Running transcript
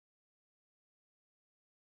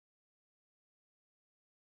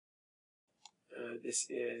So this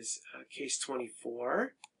is case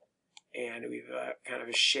 24, and we've kind of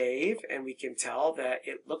a shave, and we can tell that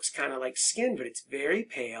it looks kind of like skin, but it's very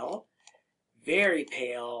pale,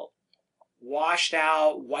 washed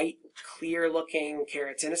out, white, clear-looking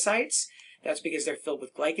keratinocytes. That's because they're filled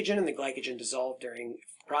with glycogen, and the glycogen dissolved during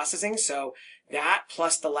processing. So that,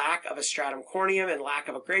 plus the lack of a stratum corneum and lack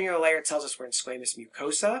of a granular layer, tells us we're in squamous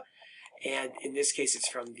mucosa. And in this case, it's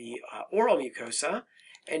from the oral mucosa.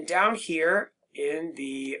 And down here in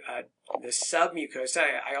the submucosa,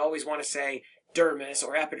 I always want to say dermis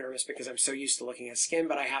or epidermis because I'm so used to looking at skin,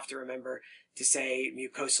 but I have to remember to say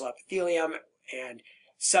mucosal epithelium and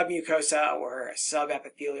submucosa or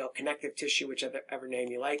subepithelial connective tissue, whichever name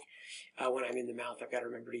you like. When I'm in the mouth, I've got to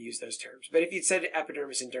remember to use those terms. But if you'd said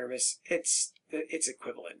epidermis and dermis, it's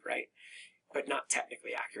equivalent, right? But not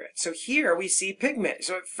technically accurate. So here we see pigment.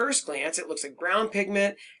 So at first glance, it looks like brown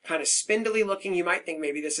pigment, kind of spindly looking. You might think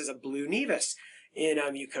maybe this is a blue nevus in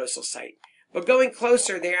a mucosal site. But going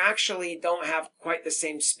closer, they actually don't have quite the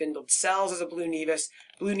same spindled cells as a blue nevus.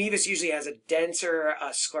 Blue nevus usually has a denser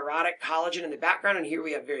sclerotic collagen in the background, and here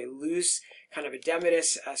we have very loose, kind of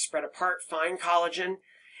edematous, spread apart, fine collagen.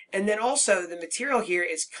 And then also the material here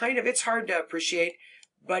is kind of, it's hard to appreciate,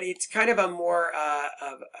 but it's kind of a more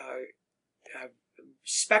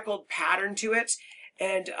speckled pattern to it.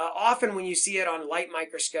 And often when you see it on light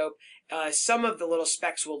microscope, some of the little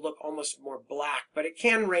specks will look almost more black, but it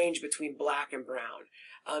can range between black and brown.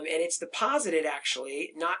 And it's deposited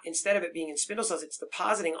actually, not instead of it being in spindle cells, it's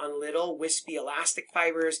depositing on little wispy elastic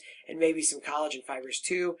fibers and maybe some collagen fibers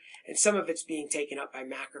too. And some of it's being taken up by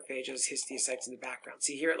macrophages, histiocytes in the background.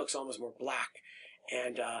 See here it looks almost more black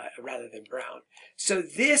and rather than brown. So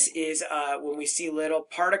this is when we see little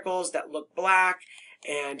particles that look black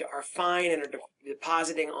and are fine and are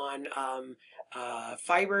depositing on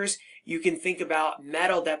fibers. You can think about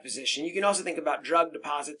metal deposition. You can also think about drug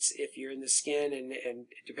deposits if you're in the skin and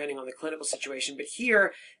depending on the clinical situation. But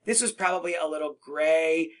here, this was probably a little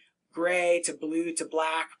gray to blue to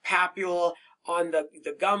black papule on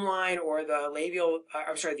the gum line or the labial,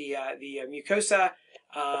 the mucosa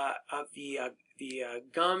of the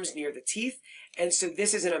gums near the teeth. And so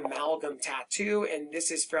this is an amalgam tattoo, and this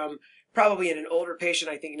is from probably in an older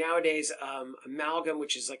patient. I think nowadays amalgam,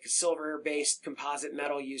 which is like a silver-based composite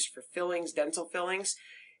metal used for fillings, dental fillings.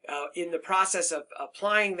 In the process of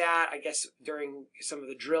applying that, I guess during some of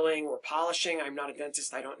the drilling or polishing, I'm not a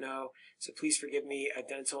dentist, I don't know, so please forgive me,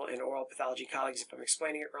 dental and oral pathology colleagues, if I'm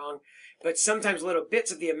explaining it wrong. But sometimes little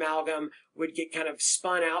bits of the amalgam would get kind of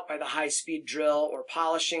spun out by the high-speed drill or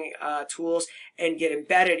polishing tools and get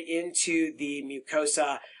embedded into the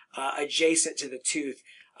mucosa adjacent to the tooth.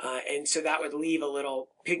 And so that would leave a little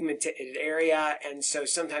pigmented area, and so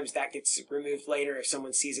sometimes that gets removed later if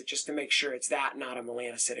someone sees it, just to make sure it's that, not a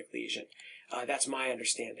melanocytic lesion. That's my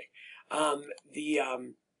understanding.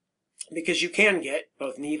 Because you can get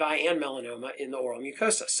both nevi and melanoma in the oral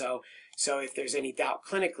mucosa. So if there's any doubt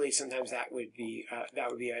clinically, sometimes that would be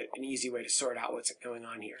an easy way to sort out what's going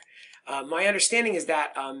on here. My understanding is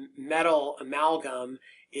that metal amalgam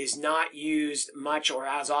is not used much or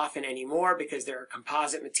as often anymore because there are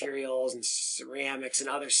composite materials and ceramics and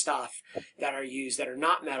other stuff that are used that are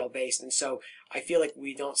not metal based, and so I feel like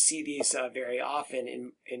we don't see these very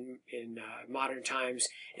often in modern times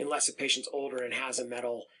unless a patient's older and has a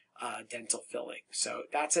metal dental filling. So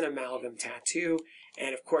that's an amalgam tattoo,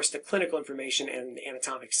 and of course the clinical information and the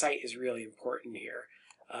anatomic site is really important here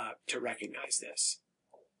to recognize this.